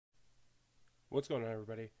What's going on,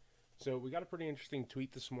 everybody? So we got a pretty interesting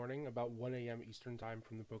tweet this morning about 1 a.m. Eastern time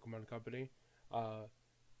from the Pokemon Company. Uh,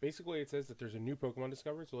 Basically, it says that there's a new Pokemon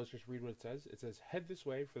discovered, so let's just read what it says. It says, head this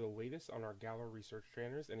way for the latest on our Galar research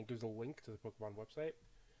trainers, and it gives a link to the Pokemon website.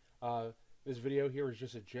 Uh, this video here is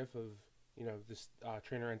just a gif of, this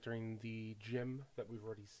trainer entering the gym that we've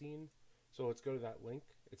already seen. So let's go to that link.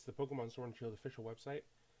 It's the Pokemon Sword and Shield official website,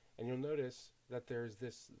 and you'll notice that there's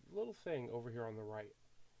this little thing over here on the right.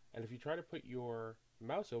 And if you try to put your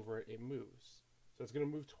mouse over it, it moves. So it's going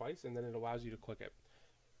to move twice, and then it allows you to click it.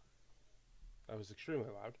 That was extremely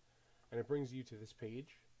loud. And it brings you to this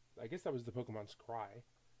page. I guess that was the Pokemon's cry.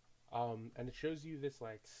 And it shows you this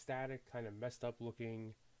like static, kind of messed up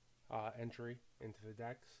looking entry into the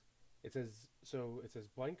dex. It says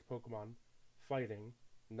blank Pokemon, fighting,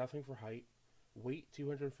 nothing for height, weight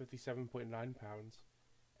 257.9 pounds,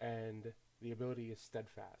 and the ability is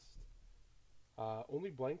steadfast. Only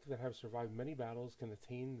blank that have survived many battles can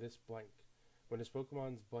attain this blank. When his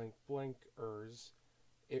Pokemon's blank blankers,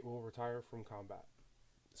 it will retire from combat.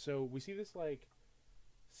 So we see this like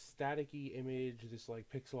staticky image, this like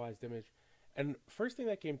pixelized image, and first thing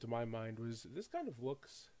that came to my mind was this kind of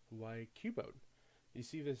looks like Cubone. You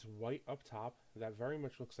see this white up top that very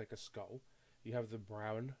much looks like a skull. You have the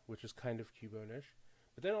brown, which is kind of Cubone-ish,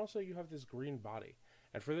 but then also you have this green body.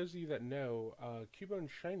 And for those of you that know, Cubone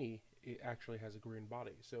Shiny, it actually has a green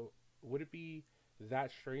body. So would it be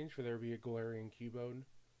that strange for there to be a Galarian Cubone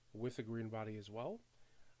with a green body as well?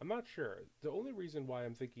 I'm not sure. The only reason why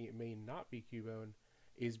I'm thinking it may not be Cubone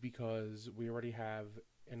is because we already have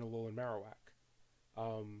an Alolan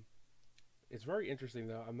Marowak. It's very interesting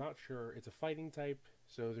though. I'm not sure. It's a fighting type,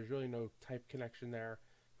 so there's really no type connection there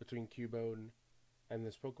between Cubone and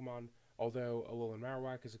this Pokemon. Although Alolan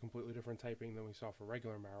Marowak is a completely different typing than we saw for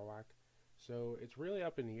regular Marowak. So it's really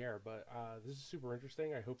up in the air, but this is super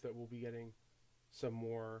interesting. I hope that we'll be getting some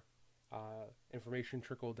more information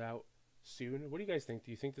trickled out soon. What do you guys think?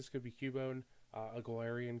 Do you think this could be Cubone, a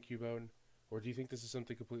Galarian Cubone, or do you think this is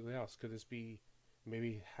something completely else? Could this be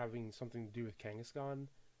maybe having something to do with Kangaskhan?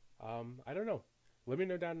 I don't know. Let me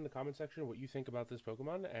know down in the comment section what you think about this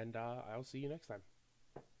Pokemon, and I'll see you next time.